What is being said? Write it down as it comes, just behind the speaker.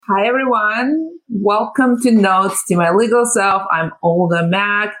Hi, everyone. Welcome to Notes to My Legal Self. I'm Olga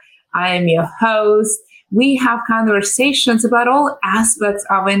Mack. I am your host. We have conversations about all aspects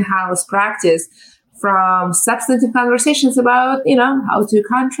of in-house practice, from substantive conversations about, how to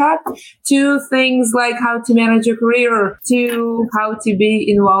contract, to things like how to manage your career, to how to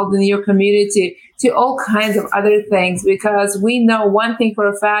be involved in your community, to all kinds of other things, because we know one thing for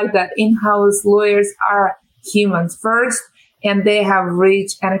a fact, that in-house lawyers are humans first, and they have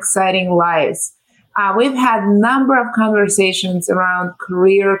rich and exciting lives. We've had a number of conversations around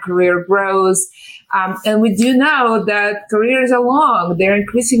career growth, and we do know that careers are long. They're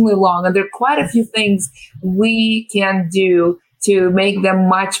increasingly long, and there are quite a few things we can do to make them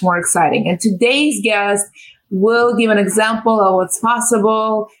much more exciting. And today's guest will give an example of what's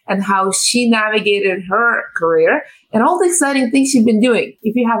possible and how she navigated her career and all the exciting things she's been doing.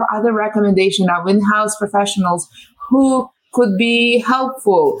 If you have other recommendations of in-house professionals who could be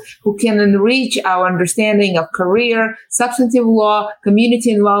helpful, who can enrich our understanding of career, substantive law,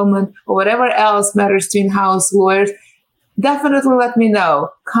 community involvement, or whatever else matters to in-house lawyers, definitely let me know.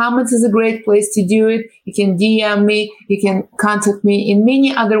 Comments is a great place to do it. You can DM me. You can contact me in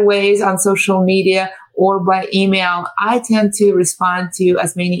many other ways on social media or by email. I tend to respond to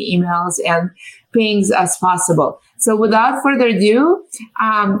as many emails and pings as possible. So without further ado,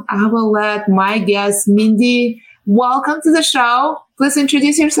 I will let my guest, Mindy, welcome to the show. Please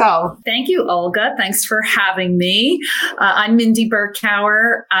introduce yourself. Thank you, Olga. Thanks for having me. I'm Mindy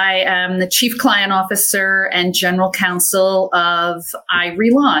Berkauer. I am the Chief Client Officer and General Counsel of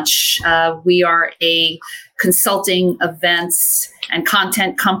iRelaunch. We are a consulting, events, and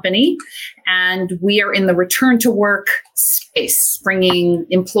content company, and we are in the return to work space, bringing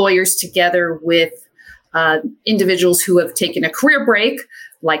employers together with individuals who have taken a career break,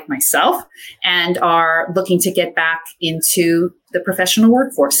 like myself, and are looking to get back into the professional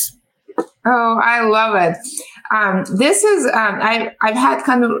workforce. Oh, I love it. This is, I've had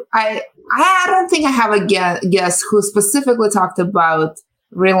I don't think I have a guest who specifically talked about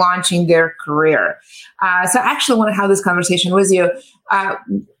relaunching their career. So I actually want to have this conversation with you.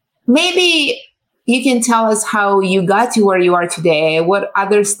 Maybe you can tell us how you got to where you are today. What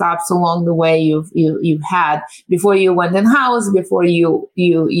other stops along the way you've had before you went in-house, before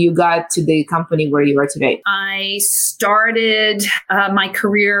you got to the company where you are today? I started my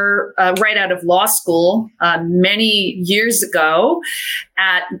career right out of law school many years ago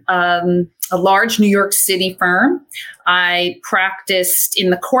at a large New York City firm. I practiced in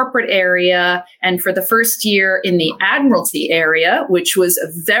the corporate area, and for the first year in the admiralty area, which was a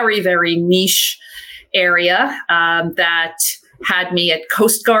very, very niche area that had me at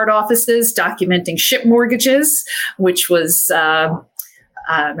Coast Guard offices documenting ship mortgages, which was, I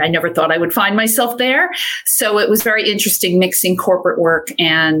never thought I would find myself there. So it was very interesting mixing corporate work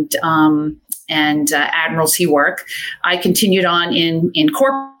and admiralty work. I continued on in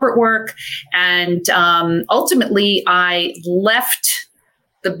corporate work, and ultimately I left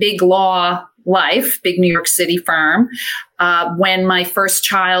the big law life, big New York City firm, when my first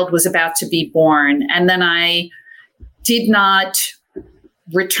child was about to be born. And then I did not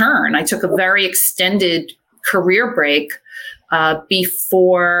return. I took a very extended career break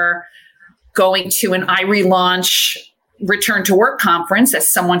before going to an iRelaunch return to work conference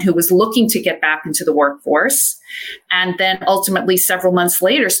as someone who was looking to get back into the workforce. And then ultimately, several months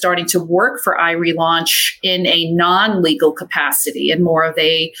later, starting to work for iRelaunch in a non-legal capacity and more of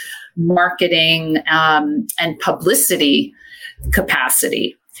a marketing and publicity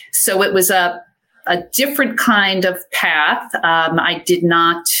capacity. So it was a different kind of path. I did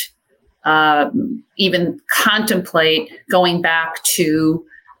not even contemplate going back to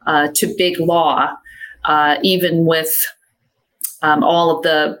big law, even with all of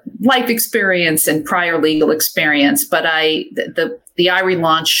the life experience and prior legal experience. But the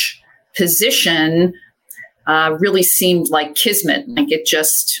iRelaunch position really seemed like kismet, like it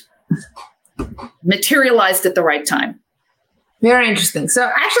just materialized at the right time. Very interesting. So I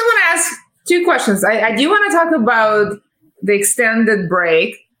actually want to ask two questions. I do want to talk about the extended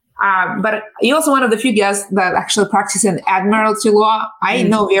break, but you're also one of the few guests that actually practice in admiralty law. I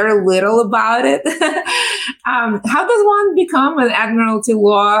know very little about it. How does one become an admiralty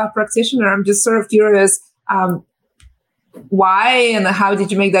law practitioner? I'm just sort of curious. Why and how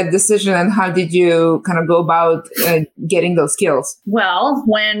did you make that decision, and how did you kind of go about getting those skills? Well,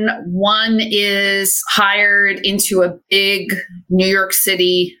 when one is hired into a big New York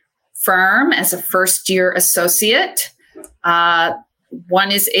City firm as a first-year associate,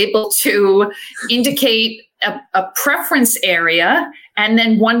 one is able to indicate a preference area, and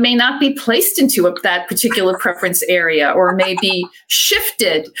then one may not be placed into that particular preference area, or may be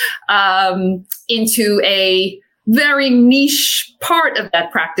shifted into a very niche part of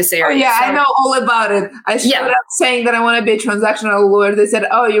that practice area. Oh, yeah, so, I know all about it. I started up saying that I want to be a transactional lawyer. They said,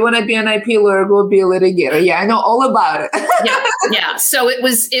 "Oh, you want to be an IP lawyer? Go be a litigator." Yeah, I know all about it. yeah. So it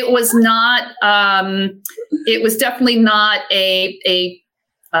was not. It was definitely not a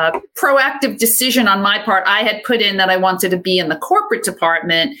proactive decision on my part. I had put in that I wanted to be in the corporate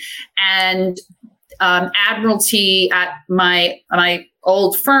department, and Admiralty at my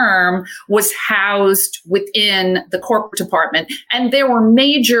old firm was housed within the corporate department. And there were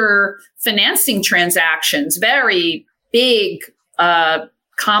major financing transactions, very big,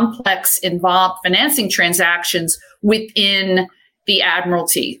 complex, involved financing transactions within the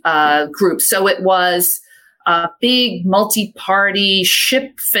Admiralty group. So it was big multi-party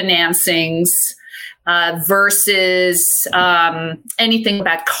ship financings versus anything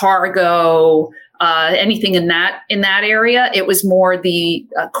about cargo, anything in that area. It was more the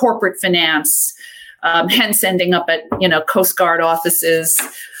corporate finance, hence ending up at Coast Guard offices,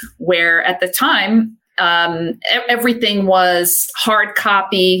 where at the time everything was hard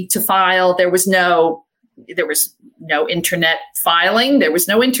copy to file. There was no internet filing. There was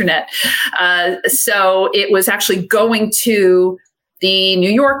no internet, so it was actually going to the New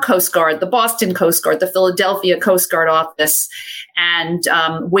York Coast Guard, the Boston Coast Guard, the Philadelphia Coast Guard office, and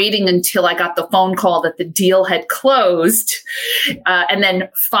waiting until I got the phone call that the deal had closed, and then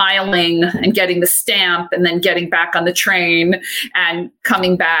filing and getting the stamp, and then getting back on the train and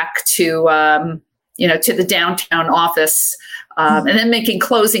coming back to to the downtown office, and then making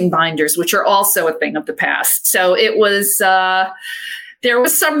closing binders, which are also a thing of the past. So it was. There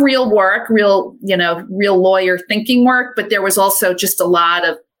was some real work, real lawyer thinking work, but there was also just a lot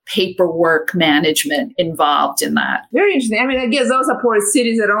of paperwork management involved in that. Very interesting. I mean, I guess those are port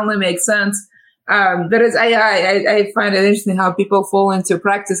cities that only make sense. But I find it interesting how people fall into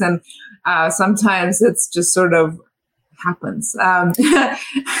practice, and sometimes it's just sort of happens.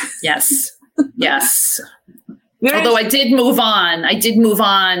 Yes. Although I did move on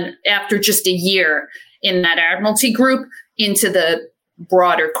after just a year in that Admiralty group into the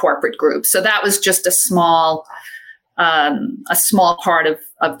broader corporate group. So that was just a small part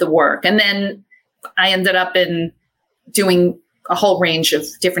of the work. And then I ended up in doing a whole range of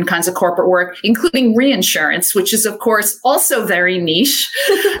different kinds of corporate work, including reinsurance, which is, of course, also very niche.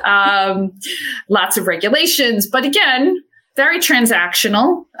 Lots of regulations, but again, very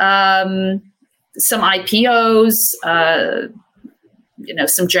transactional. Some IPOs,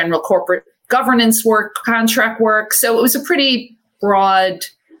 some general corporate governance work, contract work. So it was a pretty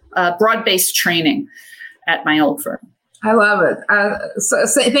broad-based training at my old firm. I love it. So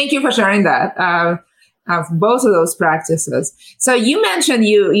thank you for sharing that. Of both of those practices. So you mentioned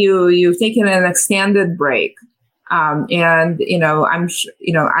you've taken an extended break, and I'm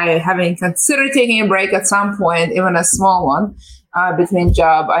I haven't considered taking a break at some point, even a small one, between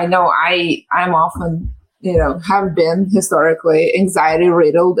job. I know I'm often have been historically anxiety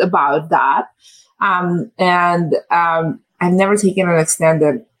riddled about that, and I've never taken an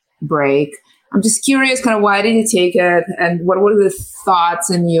extended break. I'm just curious, kind of, why did you take it, and what were the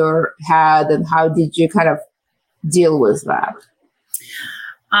thoughts in your head, and how did you kind of deal with that?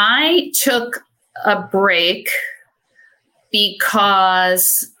 I took a break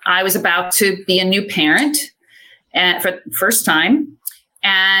because I was about to be a new parent, and for the first time,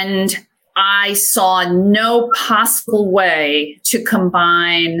 and I saw no possible way to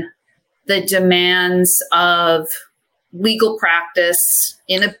combine the demands of legal practice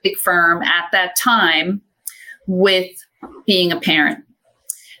in a big firm at that time with being a parent.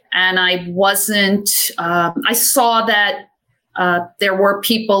 And I wasn't, I saw that there were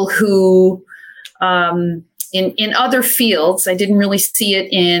people who, in other fields, I didn't really see it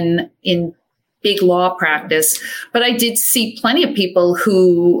in big law practice, but I did see plenty of people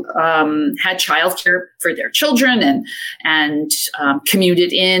who had childcare for their children and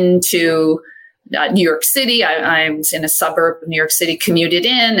commuted into New York City. I was in a suburb of New York City, commuted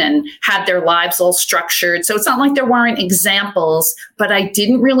in and had their lives all structured. So it's not like there weren't examples, but I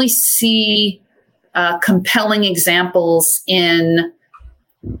didn't really see compelling examples in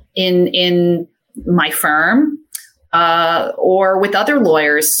my firm or with other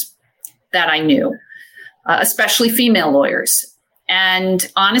lawyers that I knew, especially female lawyers. And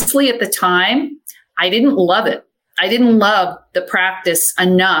honestly, at the time, I didn't love it. I didn't love the practice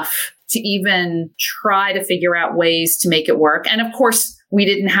enough to even try to figure out ways to make it work. And of course, we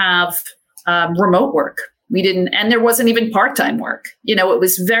didn't have remote work. And there wasn't even part-time work. It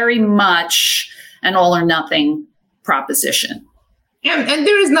was very much an all or nothing proposition. And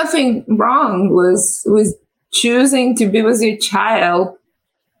there is nothing wrong with choosing to be with your child,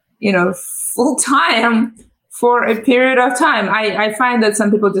 full time for a period of time. I find that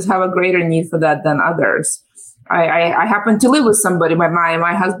some people just have a greater need for that than others. I happen to live with somebody.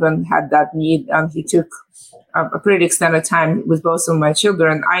 My husband had that need, and he took a pretty extended time with both of my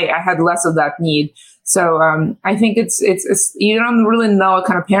children. I had less of that need. So I think it's you don't really know what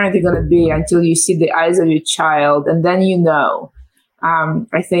kind of parent you're going to be until you see the eyes of your child, and then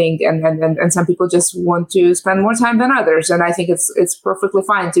I think, and some people just want to spend more time than others, and I think it's perfectly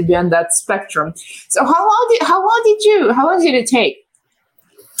fine to be on that spectrum. So how long did it take?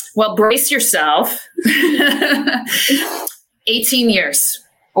 Well, brace yourself. 18 years.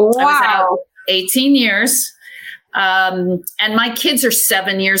 Wow. I was out 18 years. And my kids are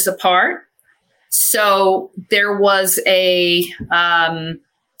 7 years apart. So there was a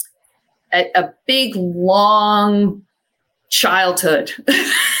big, long childhood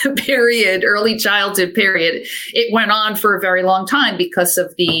period, early childhood period. It went on for a very long time because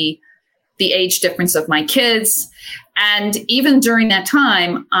of the age difference of my kids. And even during that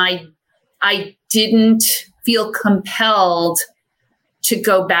time, I didn't feel compelled to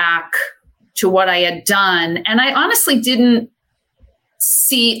go back to what I had done. And I honestly didn't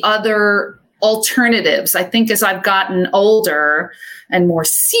see other alternatives. I think as I've gotten older and more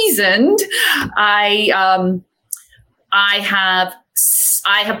seasoned, I have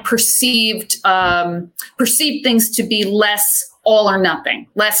perceived things to be less all or nothing,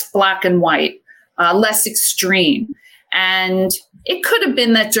 less black and white, less extreme. And it could have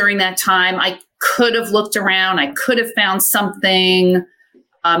been that during that time, I could have looked around. I could have found something.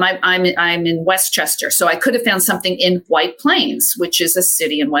 I'm in Westchester, so I could have found something in White Plains, which is a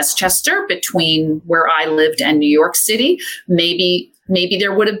city in Westchester between where I lived and New York City. Maybe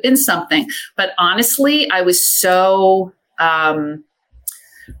there would have been something. But honestly, I was so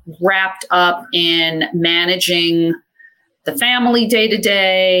wrapped up in managing the family day to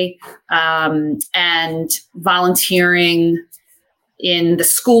day and volunteering in the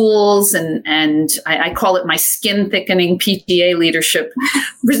schools, and I call it my skin thickening PTA leadership,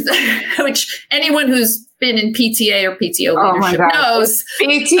 which anyone who's been in PTA or PTO leadership knows.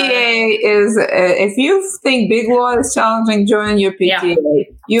 PTA is, if you think big law is challenging, join your PTA.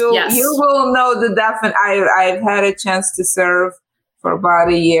 You will know the definite. I've had a chance to serve for about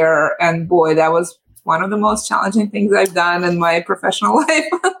a year, and boy, that was one of the most challenging things I've done in my professional life.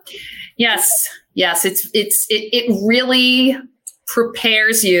 Yes, it really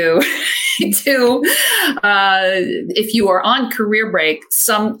prepares you to, if you are on career break,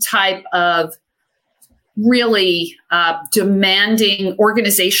 some type of really demanding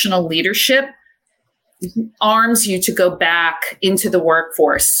organizational leadership arms you to go back into the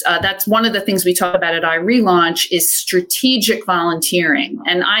workforce. That's one of the things we talk about at iRelaunch is strategic volunteering.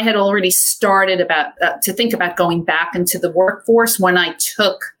 And I had already started to think about going back into the workforce when I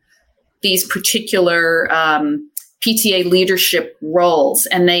took these particular PTA leadership roles.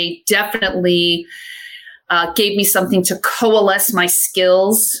 And they definitely gave me something to coalesce my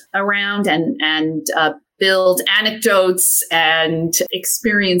skills around and build anecdotes and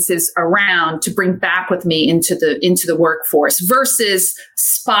experiences around to bring back with me into the workforce versus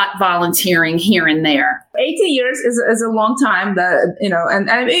spot volunteering here and there. 18 years is a long time that,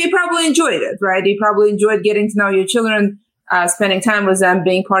 and you probably enjoyed it, right? You probably enjoyed getting to know your children, spending time with them,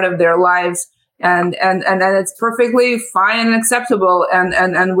 being part of their lives. And it's perfectly fine and acceptable.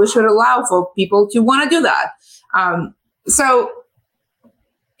 And we should allow for people to want to do that. So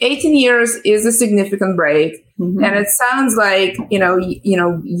 18 years is a significant break. Mm-hmm. And it sounds like, you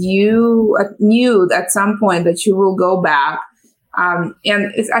knew at some point that you will go back. And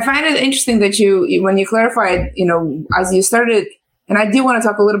I find it interesting that when you clarified, as you started, and I do want to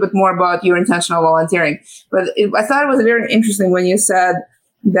talk a little bit more about your intentional volunteering, but I thought it was very interesting when you said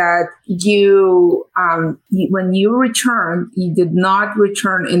that when you returned, you did not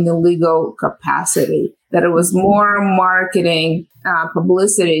return in the legal capacity, that it was more a marketing,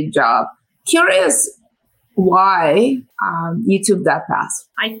 publicity job. Curious why you took that path.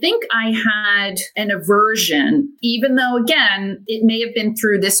 I think I had an aversion, even though, again, it may have been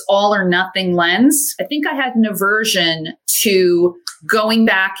through this all or nothing lens. I think I had an aversion to going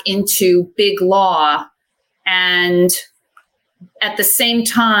back into big law and at the same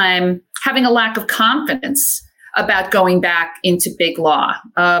time having a lack of confidence about going back into big law.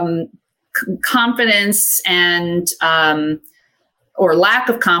 Confidence and or lack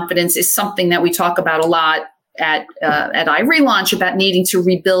of confidence is something that we talk about a lot at iRelaunch, about needing to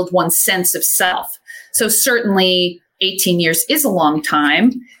rebuild one's sense of self. So certainly 18 years is a long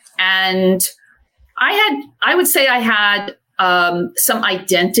time. And I would say I had some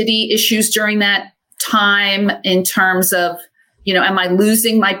identity issues during that time in terms of, am I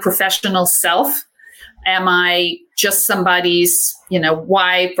losing my professional self? Am I just somebody's,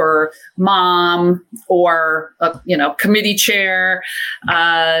 wife or mom or, committee chair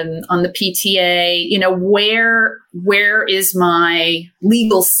on the PTA? Where is my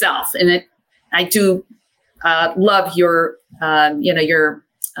legal self? And I do love your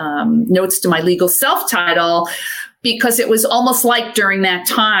notes to my legal self title, because it was almost like during that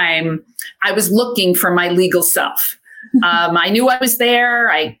time I was looking for my legal self. I knew I was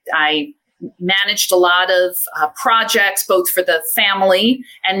there. I managed a lot of projects, both for the family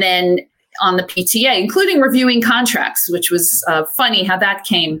and then on the PTA, including reviewing contracts, which was funny how that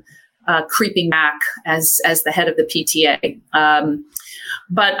came creeping back as the head of the PTA.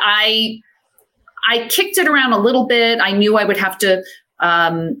 But I kicked it around a little bit. I knew I would have to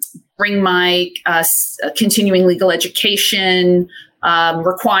bring my continuing legal education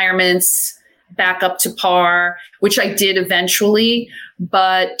requirements back up to par, which I did eventually.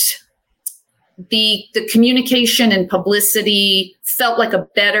 But the communication and publicity felt like a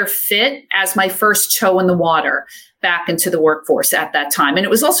better fit as my first toe in the water back into the workforce at that time. And it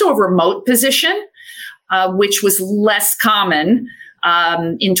was also a remote position, which was less common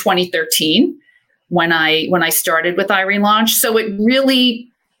in 2013 when I started with iRelaunch. So it really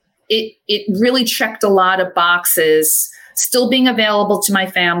checked a lot of boxes, still being available to my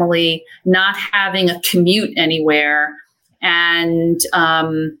family, not having a commute anywhere. And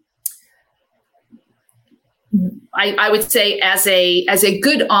I would say as a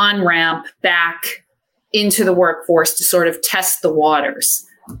good on-ramp back into the workforce to sort of test the waters.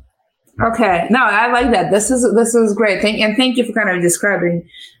 Okay. No, I like that. This is great. Thank you for kind of describing.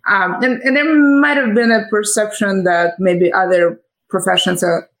 And there might have been a perception that maybe other professions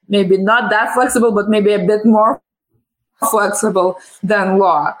are maybe not that flexible, but maybe a bit more flexible than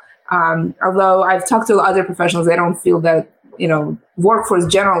law. Although I've talked to other professionals, they don't feel that, workforce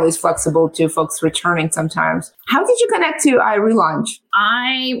generally is flexible to folks returning sometimes. How did you connect to iRelaunch?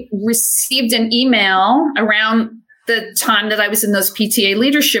 I received an email around the time that I was in those PTA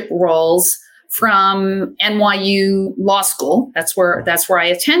leadership roles from NYU Law School. That's where I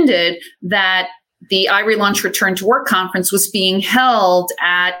attended, that the iRelaunch Return to Work conference was being held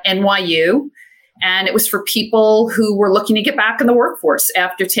at NYU. And it was for people who were looking to get back in the workforce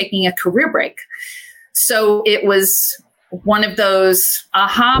after taking a career break. So it was one of those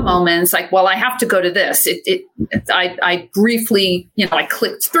aha moments, like, well, I have to go to this. I briefly, I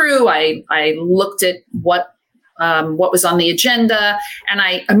clicked through, I looked at what was on the agenda, and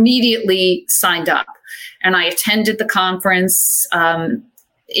I immediately signed up. And I attended the conference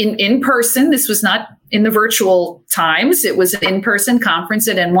in person. This was not in the virtual times. It was an in-person conference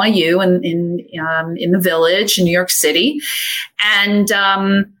at NYU in the Village in New York City. And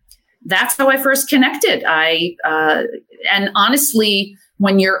that's how I first connected. And honestly,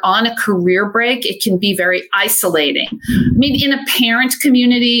 when you're on a career break, it can be very isolating. I mean, in a parent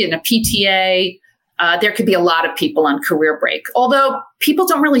community, in a PTA, there could be a lot of people on career break, although people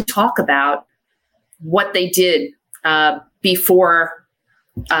don't really talk about what they did before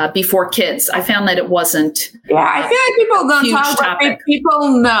kids. I found that it wasn't. Yeah, I feel like people don't talk about it.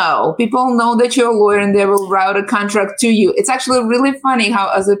 People know that you're a lawyer and they will route a contract to you. It's actually really funny how,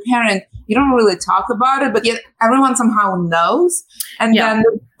 as a parent, you don't really talk about it, but yet everyone somehow knows. And then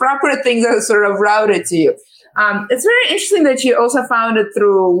the proper things are sort of routed to you. It's very interesting that you also found it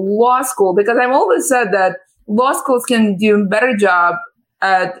through law school, because I've always said that law schools can do a better job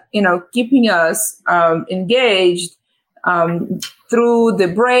at, keeping us engaged through the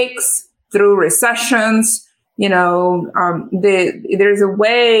breaks, through recessions. There's a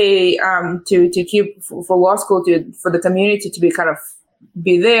way to keep for law school for the community to be kind of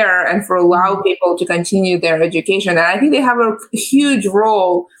be there and for allow people to continue their education. And I think they have a huge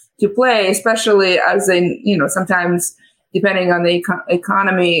role to play, especially as they, sometimes depending on the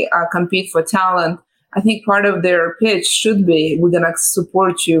economy, compete for talent. I think part of their pitch should be, we're going to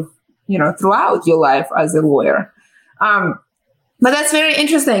support you, throughout your life as a lawyer. But that's very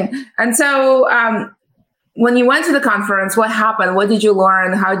interesting. And so when you went to the conference, what happened? What did you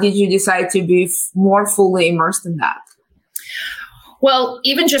learn? How did you decide to be more fully immersed in that? Well,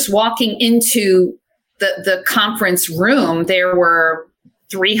 even just walking into the conference room, there were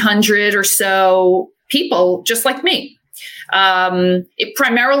 300 or so people just like me.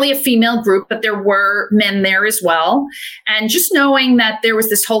 Primarily a female group, but there were men there as well. And just knowing that there was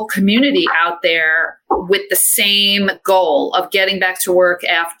this whole community out there with the same goal of getting back to work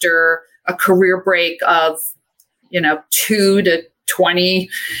after a career break of, 2 to 20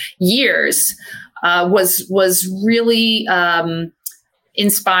 years, was really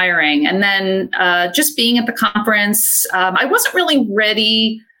inspiring. And then just being at the conference, I wasn't really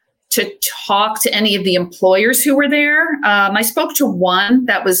ready to talk to any of the employers who were there. I spoke to one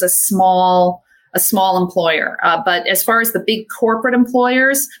that was a small employer, but as far as the big corporate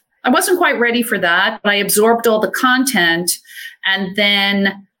employers, I wasn't quite ready for that. But I absorbed all the content, and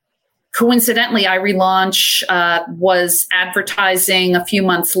then coincidentally, iRelaunch was advertising a few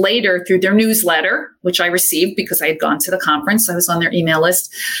months later through their newsletter, which I received because I had gone to the conference. I was on their email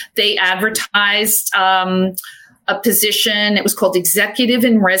list. They advertised a position. It was called Executive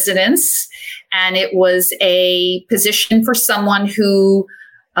in Residence, and it was a position for someone who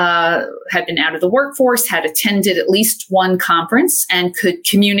had been out of the workforce, had attended at least one conference, and could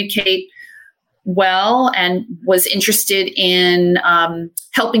communicate well, and was interested in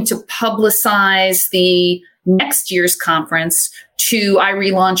helping to publicize the next year's conference to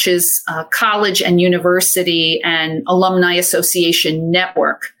iRelaunch's college and university and alumni association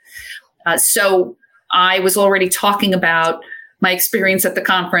network. So I was already talking about my experience at the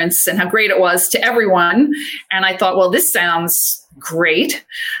conference and how great it was to everyone. And I thought, well, this sounds great.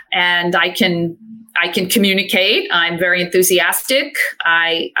 And I can communicate. I'm very enthusiastic.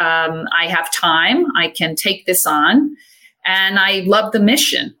 I have time. I can take this on, and I love the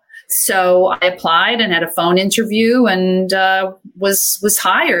mission. So I applied and had a phone interview and was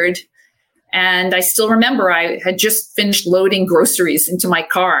hired. And I still remember I had just finished loading groceries into my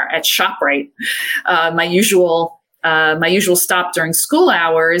car at ShopRite, my usual stop during school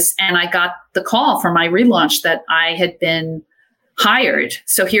hours, and I got the call from iRelaunch that I had been hired.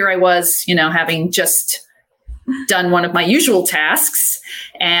 So here I was, having just done one of my usual tasks,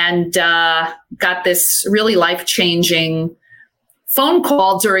 and got this really life-changing phone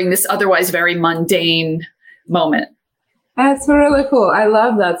call during this otherwise very mundane moment. That's really cool. I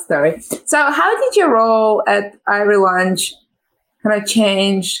love that story. So how did your role at iRelaunch kind of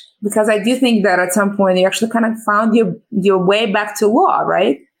change? Because I do think that at some point you actually kind of found your way back to law,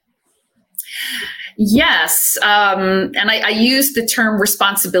 right? Yes. And I use the term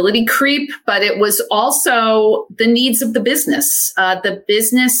responsibility creep, but it was also the needs of the business. The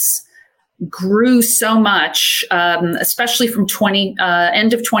business grew so much, especially from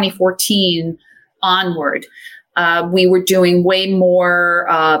end of 2014 onward. We were doing way more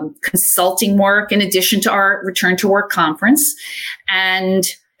consulting work in addition to our return to work conference. And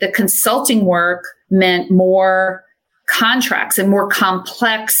the consulting work meant more contracts and more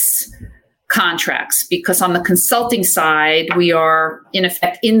complex contracts, because on the consulting side, we are in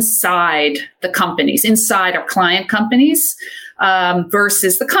effect inside the companies, inside our client companies,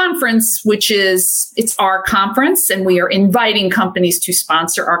 versus the conference, which it's our conference and we are inviting companies to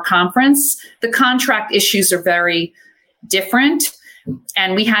sponsor our conference. The contract issues are very different.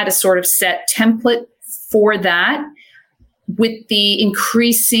 And we had a sort of set template for that. With the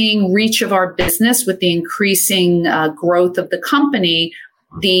increasing reach of our business, with the increasing growth of the company,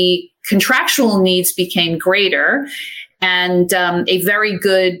 the contractual needs became greater. And a very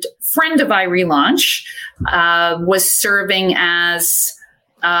good friend of iRelaunch was serving as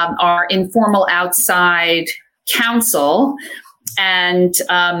our informal outside counsel, and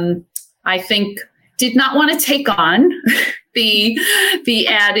I think did not want to take on the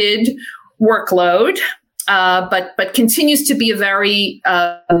added workload, but continues to be a very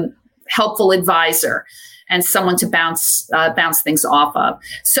helpful advisor and someone to bounce things off of.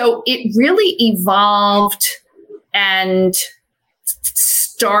 So it really evolved and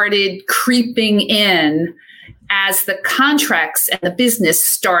started creeping in as the contracts and the business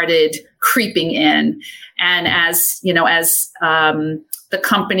started creeping in, and as the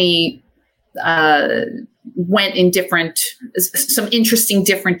company went in some interesting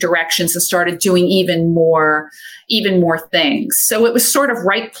different directions and started doing even more things. So it was sort of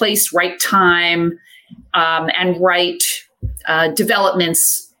right place, right time, and right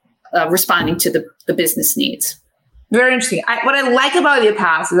developments responding to the business needs. Very interesting. What I like about your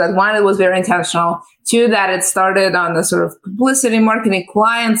past is that one, it was very intentional. Two, that it started on the sort of publicity marketing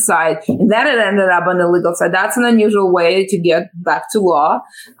client side, and then it ended up on the legal side. That's an unusual way to get back to law.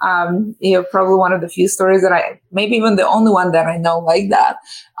 Probably one of the few stories that maybe even the only one that I know like that.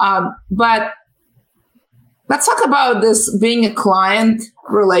 But let's talk about this being a client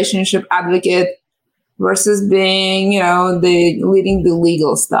relationship advocate versus being, leading the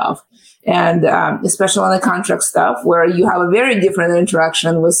legal stuff. And especially on the contract stuff, where you have a very different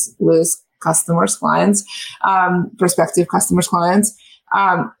interaction with customers, clients, prospective customers, clients.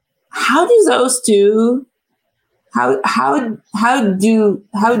 How do those two? How do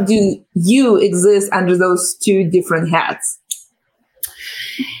you exist under those two different hats?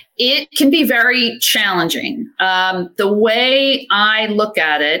 It can be very challenging. The way I look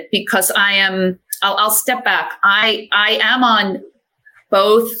at it, because I'll step back. I am on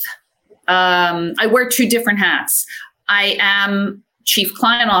both. I wear two different hats. I am chief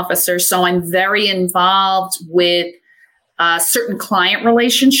client officer, so I'm very involved with certain client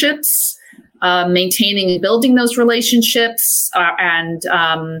relationships, maintaining and building those relationships, and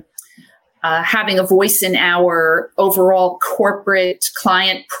having a voice in our overall corporate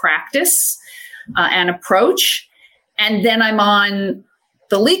client practice and approach. And then I'm on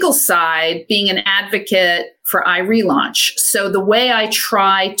the legal side, being an advocate for iRelaunch. So the way I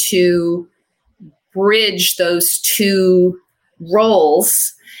try to bridge those two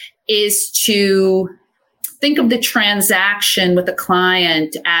roles is to think of the transaction with the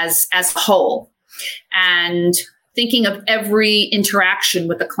client as a whole, and thinking of every interaction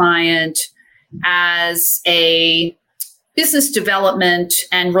with the client as a business development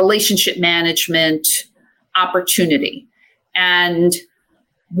and relationship management opportunity. And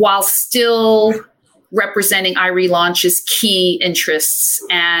while still representing iRelaunch's key interests,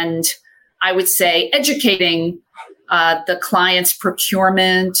 and I would say educating the client's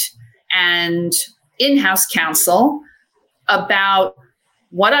procurement and in-house counsel about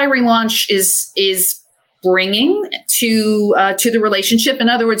what iRelaunch is bringing to the relationship. In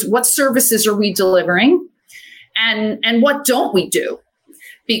other words, what services are we delivering, and what don't we do?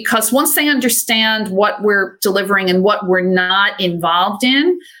 Because once they understand what we're delivering and what we're not involved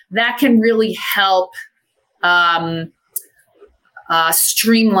in, that can really help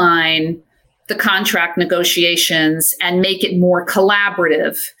streamline the contract negotiations and make it more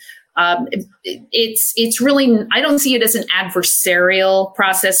collaborative. It's really, I don't see it as an adversarial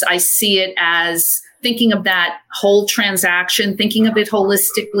process. I see it as thinking of that whole transaction, thinking of it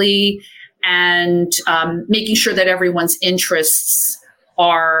holistically, and making sure that everyone's interests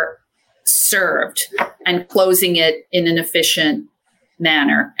are served, and closing it in an efficient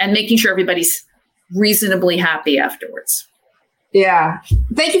manner, and making sure everybody's reasonably happy afterwards. Yeah.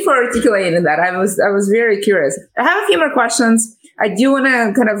 Thank you for articulating that. I was very curious. I have a few more questions. I do want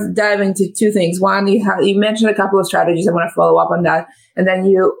to kind of dive into two things. One, you mentioned a couple of strategies. I want to follow up on that. And then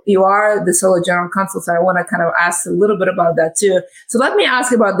you are the solo general counsel, so I want to kind of ask a little bit about that too. So let me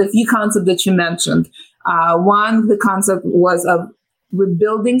ask about the few concepts that you mentioned. One, the concept was of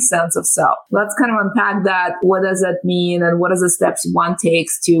rebuilding sense of self. Let's kind of unpack that. What does that mean, and what are the steps one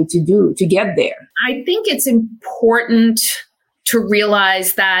takes to get there? I think it's important to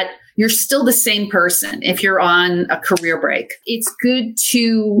realize that you're still the same person if you're on a career break. It's good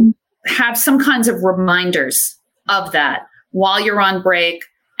to have some kinds of reminders of that while you're on break,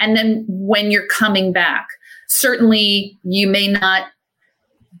 and then when you're coming back. Certainly, you may not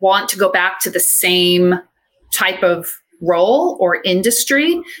want to go back to the same type of role or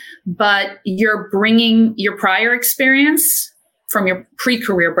industry, but you're bringing your prior experience from your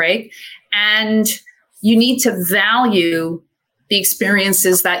pre-career break, and you need to value the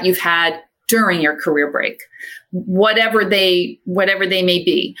experiences that you've had during your career break, whatever they may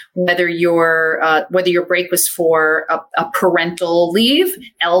be, whether your break was for a parental leave,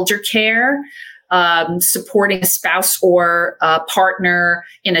 elder care, supporting a spouse or a partner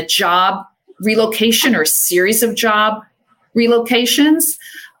in a job relocation or a series of job relocations,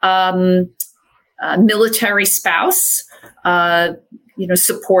 military spouse,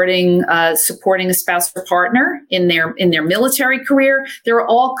 supporting a spouse or partner in their military career. There are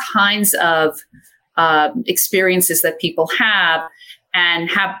all kinds of experiences that people have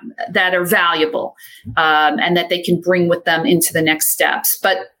that are valuable, and that they can bring with them into the next steps.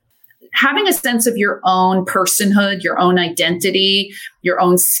 But having a sense of your own personhood, your own identity, your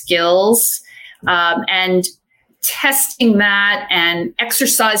own skills, and testing that and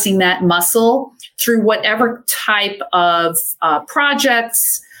exercising that muscle through whatever type of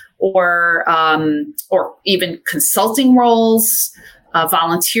projects or even consulting roles,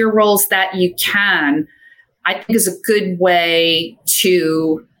 volunteer roles that you can, I think is a good way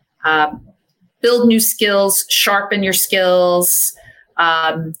to build new skills, sharpen your skills,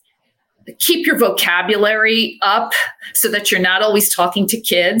 keep your vocabulary up so that you're not always talking to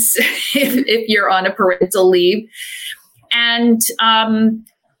kids if you're on a parental leave, and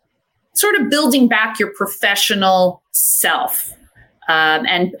sort of building back your professional self,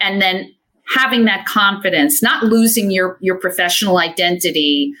 and then having that confidence, not losing your professional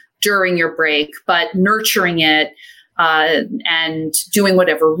identity during your break, but nurturing it, and doing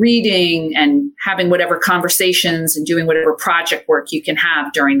whatever reading and having whatever conversations and doing whatever project work you can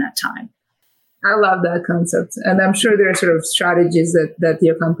have during that time. I love that concept. And I'm sure there are sort of strategies that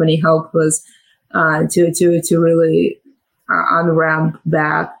your company helped us to really on-ramp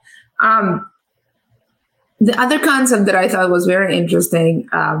back. The other concept that I thought was very interesting,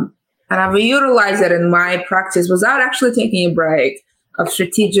 and I've utilized it in my practice without actually taking a break, of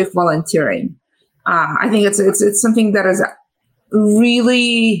strategic volunteering. I think it's something that is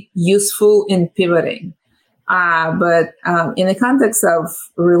really useful in pivoting. But in the context of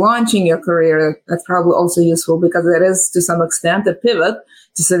relaunching your career, that's probably also useful because it is to some extent a pivot,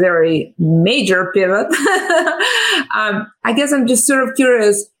 just a very major pivot. I guess I'm just sort of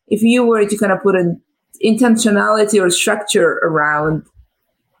curious if you were to kind of put an intentionality or structure around,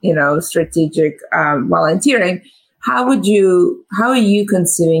 strategic volunteering. How are you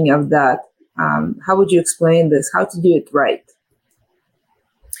conceiving of that? How would you explain this? How to do it right?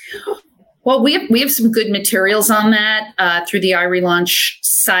 Well, we have some good materials on that through the iRelaunch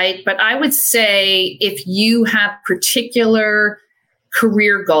site. But I would say if you have particular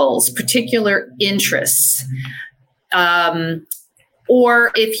career goals, particular interests,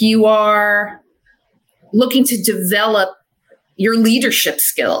 or if you are looking to develop your leadership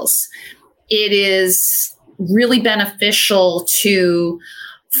skills, it is really beneficial to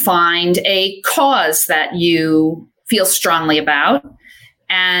find a cause that you feel strongly about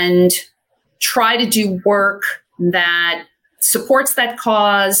and try to do work that supports that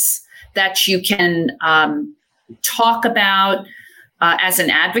cause, that you can talk about as an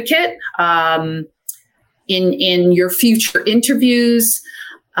advocate in your future interviews,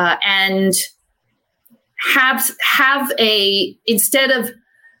 and have a instead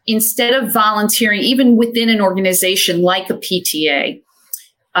of volunteering, even within an organization like a PTA,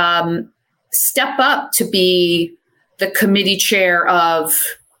 step up to be the committee chair of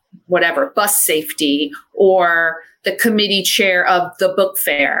whatever, bus safety, or the committee chair of the book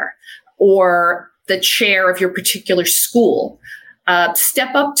fair, or the chair of your particular school.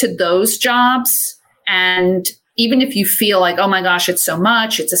 Step up to those jobs. And even if you feel like, oh my gosh, it's so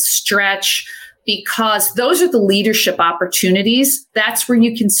much, it's a stretch, because those are the leadership opportunities. That's where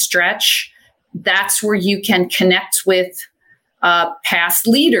you can stretch. That's where you can connect with past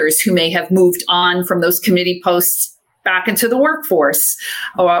leaders who may have moved on from those committee posts back into the workforce,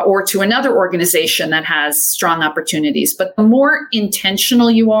 or to another organization that has strong opportunities. But the more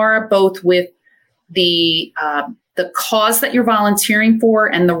intentional you are, both with the cause that you're volunteering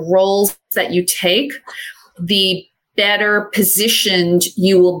for and the roles that you take, the better positioned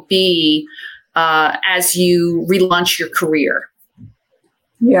you will be as you relaunch your career.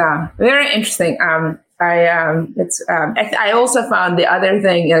 Yeah, very interesting. I also found the other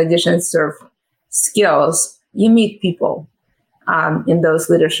thing, in addition to sort of skills, you meet people in those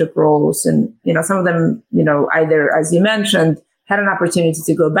leadership roles, and some of them, either, as you mentioned, had an opportunity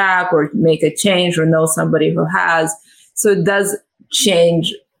to go back or make a change, or know somebody who has. So it does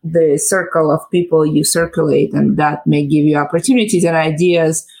change the circle of people you circulate, and that may give you opportunities and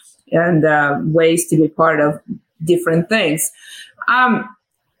ideas and ways to be part of different things.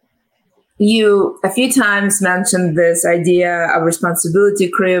 You a few times mentioned this idea of responsibility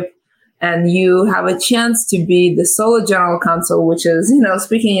creep, and you have a chance to be the solo general counsel, which is,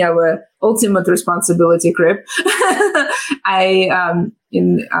 speaking of a ultimate responsibility creep.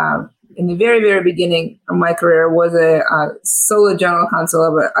 In the very, very beginning of my career, was a solo general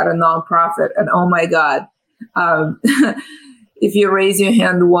counsel at a nonprofit, and oh my God, if you raise your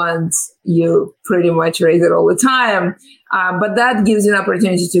hand once, you pretty much raise it all the time. But that gives you an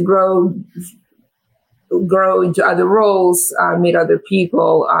opportunity to grow into other roles, meet other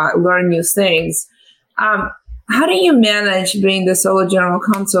people, learn new things. How do you manage being the solo general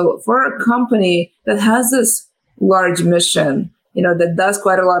counsel for a company that has this large mission, that does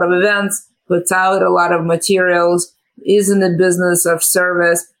quite a lot of events, puts out a lot of materials, is in the business of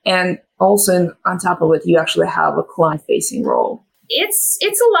service, and also on top of it, you actually have a client-facing role? It's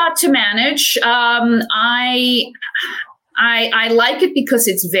a lot to manage. I like it because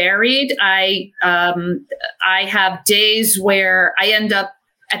it's varied. I have days where I end up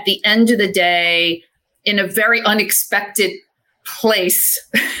at the end of the day in a very unexpected place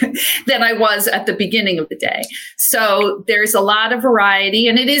than I was at the beginning of the day. So there's a lot of variety,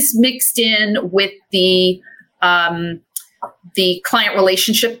 and it is mixed in with the client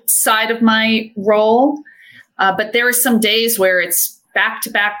relationship side of my role. But there are some days where it's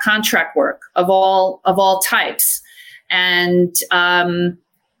back-to-back contract work of all types. And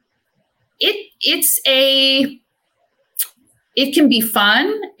it can be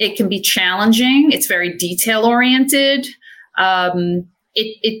fun. It can be challenging. It's very detail oriented.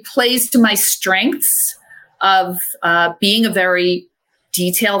 It plays to my strengths of being a very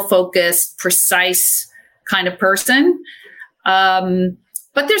detail focused, precise kind of person.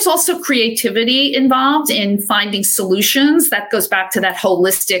 But there's also creativity involved in finding solutions. That goes back to that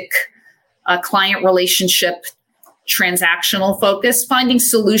holistic client relationship, transactional focus, finding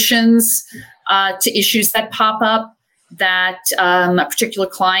solutions to issues that pop up that a particular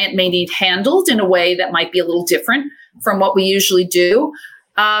client may need handled in a way that might be a little different from what we usually do.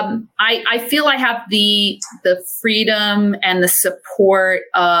 I feel I have the freedom and the support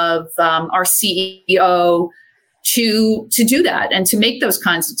of our CEO to do that and to make those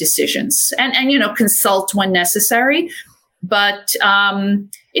kinds of decisions and consult when necessary. But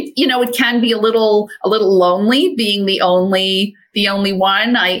it can be a little lonely being the only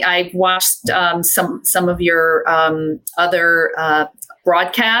one. I've watched some of your other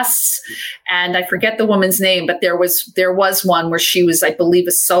broadcasts, and I forget the woman's name, but there was one where she was, I believe,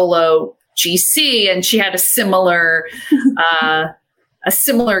 a solo GC, and she had a similar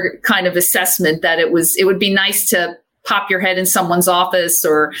kind of assessment that it would be nice to pop your head in someone's office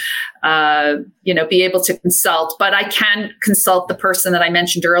or be able to consult. But I can consult the person that I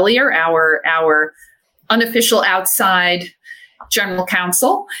mentioned earlier, our unofficial outside general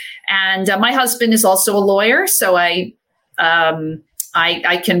counsel, and my husband is also a lawyer, so I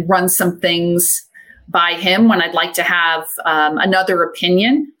can run some things by him when I'd like to have another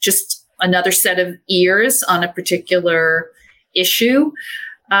opinion, just another set of ears on a particular issue.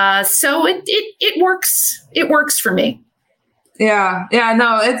 So it works. It works for me. Yeah.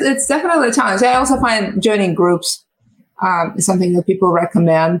 No, it's definitely a challenge. I also find joining groups is something that people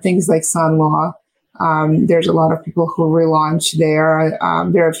recommend. Things like Sun Law. There's a lot of people who relaunch there.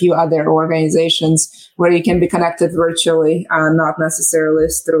 There are a few other organizations where you can be connected virtually, not necessarily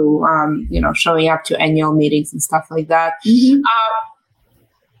through, showing up to annual meetings and stuff like that. Mm-hmm.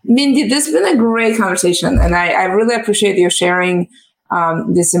 Mindy, this has been a great conversation, and I really appreciate you sharing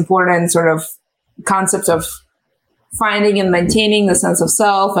this important sort of concept of finding and maintaining the sense of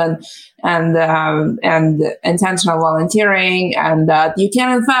self and intentional volunteering, and that you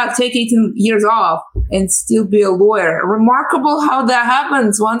can in fact take 18 years off and still be a lawyer. Remarkable how that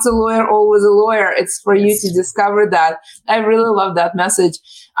happens. Once a lawyer, always a lawyer. It's for you to discover that. I really love that message.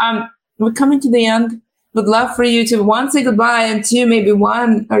 We're coming to the end. Would love for you to, one, say goodbye, and two, maybe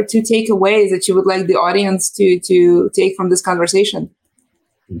one or two takeaways that you would like the audience to take from this conversation.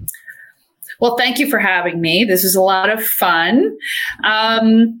 Well, thank you for having me. This is a lot of fun.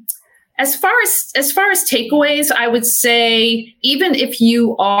 As far as takeaways, I would say even if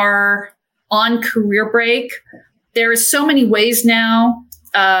you are on career break, there are so many ways now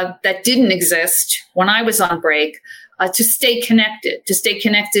that didn't exist when I was on break to stay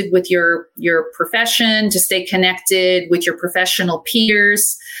connected with your profession, to stay connected with your professional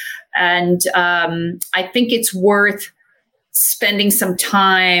peers. And I think it's worth spending some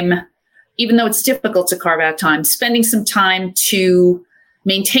time, even though it's difficult to carve out time, spending some time to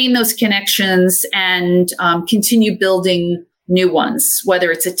maintain those connections and continue building new ones, whether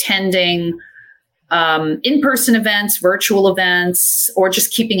it's attending in-person events, virtual events, or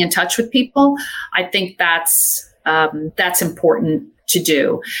just keeping in touch with people. I think that's important to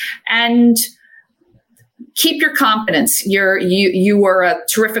do. And keep your confidence. You were a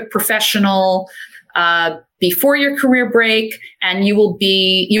terrific professional before your career break, and you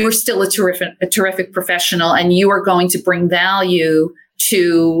are still a terrific professional, and you are going to bring value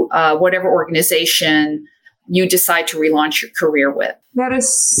to whatever organization you decide to relaunch your career with. That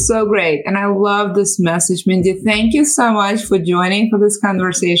is so great. And I love this message, Mindy. Thank you so much for joining for this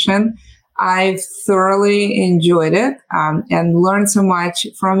conversation. I thoroughly enjoyed it and learned so much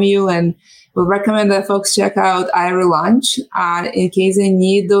from you, and would recommend that folks check out iRelaunch in case they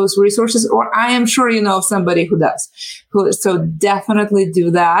need those resources, or I am sure you know of somebody who does. So definitely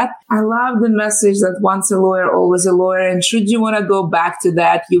do that. I love the message that once a lawyer, always a lawyer. And should you want to go back to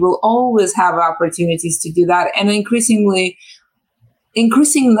that, you will always have opportunities to do that. And increasing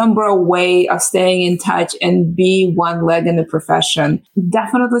number of way of staying in touch and be one leg in the profession.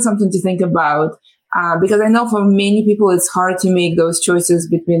 Definitely something to think about. Because I know for many people, it's hard to make those choices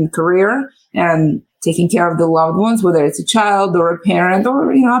between career and taking care of the loved ones, whether it's a child or a parent or,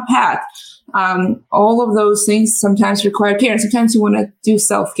 a pet. All of those things sometimes require care. And sometimes you want to do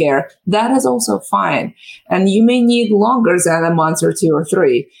self-care. That is also fine. And you may need longer than a month or 2 or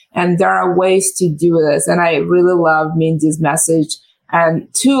 3. And there are ways to do this. And I really love Mindy's message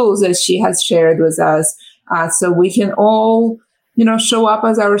and tools that she has shared with us. So we can all show up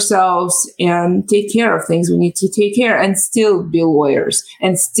as ourselves and take care of things we need to take care and still be lawyers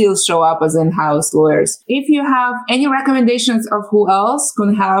and still show up as in-house lawyers. If you have any recommendations of who else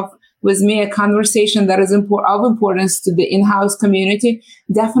can have with me a conversation that is of importance to the in-house community,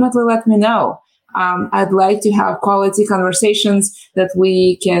 definitely let me know. I'd like to have quality conversations that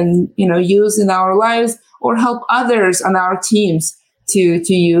we can, use in our lives or help others on our teams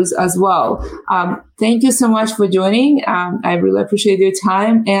to use as well. Thank you so much for joining. I really appreciate your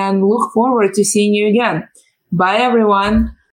time and look forward to seeing you again. Bye, everyone.